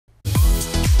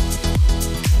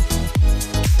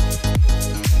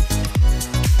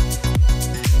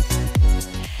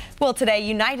Well, today,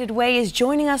 United Way is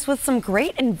joining us with some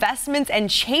great investments and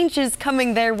changes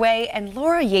coming their way. And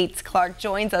Laura Yates Clark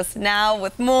joins us now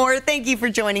with more. Thank you for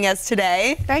joining us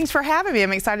today. Thanks for having me.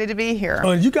 I'm excited to be here.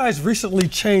 You guys recently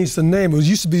changed the name. It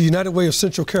used to be United Way of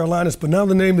Central Carolinas, but now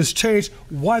the name has changed.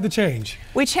 Why the change?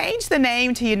 We changed the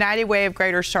name to United Way of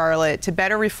Greater Charlotte to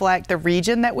better reflect the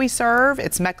region that we serve.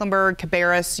 It's Mecklenburg,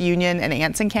 Cabarrus, Union, and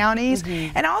Anson counties.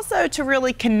 And also to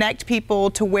really connect people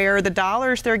to where the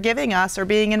dollars they're giving us are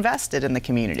being invested in the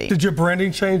community. Did your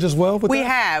branding change as well with that? We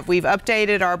have. We've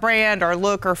updated our brand, our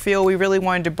look, our feel. We really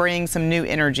wanted to bring some new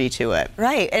energy to it.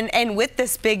 Right. And with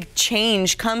this big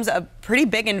change comes a pretty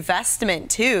big investment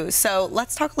too. So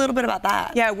let's talk a little bit about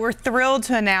that. Yeah, we're thrilled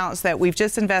to announce that we've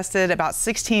just invested about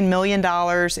 $16 million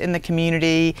in the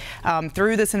community.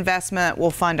 Through this investment, we'll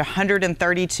fund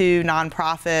 132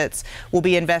 nonprofits. We'll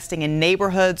be investing in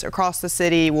neighborhoods across the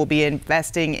city. We'll be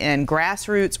investing in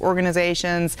grassroots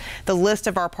organizations. The list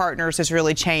of our partners has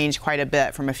really changed quite a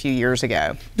bit from a few years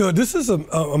ago. No, this is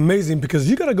amazing because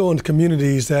you got to go into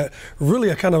communities that really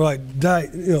are kind of like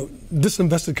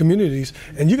disinvested communities,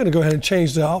 and you're going to go ahead and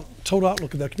change the total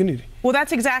outlook of that community. Well,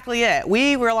 that's exactly it.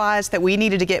 We realized that we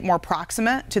needed to get more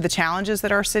proximate to the challenges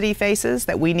that our city faces,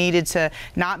 that we needed to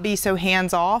not be so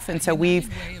hands-off, and so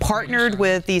we've partnered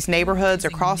with these neighborhoods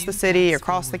across the city,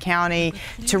 across the county,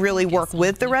 to really work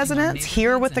with the residents,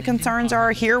 hear what the concerns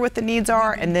are, hear what the needs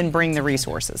are, and then bring the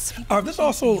resources. This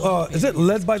also, is it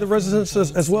led by the residents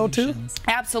as well, too?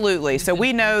 Absolutely. So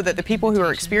we know that the people who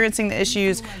are experiencing the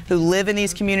issues, who live in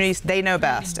these communities, they know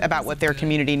best about what their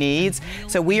community needs.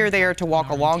 So we are there to walk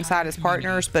alongside as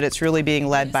partners, but it's really being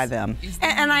led by them.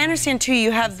 And I understand too,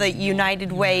 you have the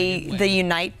United Way, the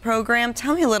Unite program.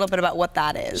 Tell me a little bit about what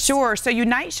that is. Sure. So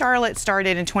Unite Charlotte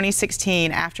started in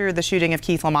 2016 after the shooting of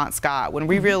Keith Lamont Scott, when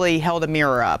we really held a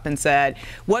mirror up and said,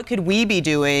 what could we be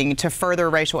doing to further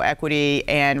racial equity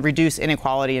and reduce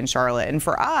inequality in Charlotte? And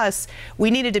for us,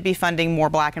 we needed to be funding more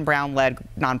Black and Brown led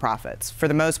nonprofits. For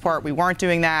the most part, we weren't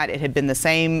doing that. It had been the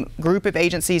same group of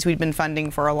agencies we'd been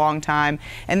funding for a long time.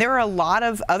 And there are a lot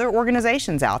of other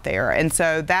organizations out there. And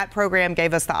so that program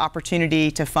gave us the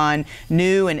opportunity to fund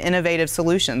new and innovative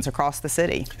solutions across the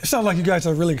city. It sounds like you guys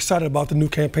are really excited about the new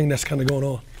campaign that's kind of going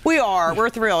on. We are. We're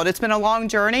thrilled. It's been a long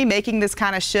journey. Making this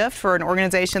kind of shift for an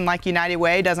organization like United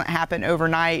Way doesn't happen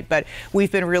overnight, but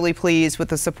we've been really pleased with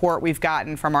the support we've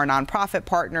gotten from our nonprofit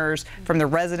partners, from the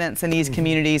residents in these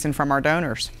communities, and from our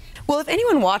donors. Well, if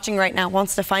anyone watching right now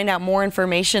wants to find out more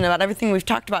information about everything we've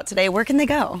talked about today, where can they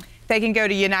go? They can go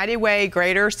to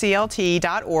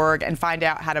UnitedWayGreaterCLT.org and find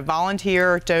out how to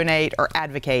volunteer, donate, or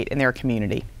advocate in their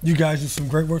community. You guys do some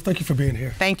great work. Thank you for being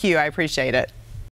here. Thank you. I appreciate it.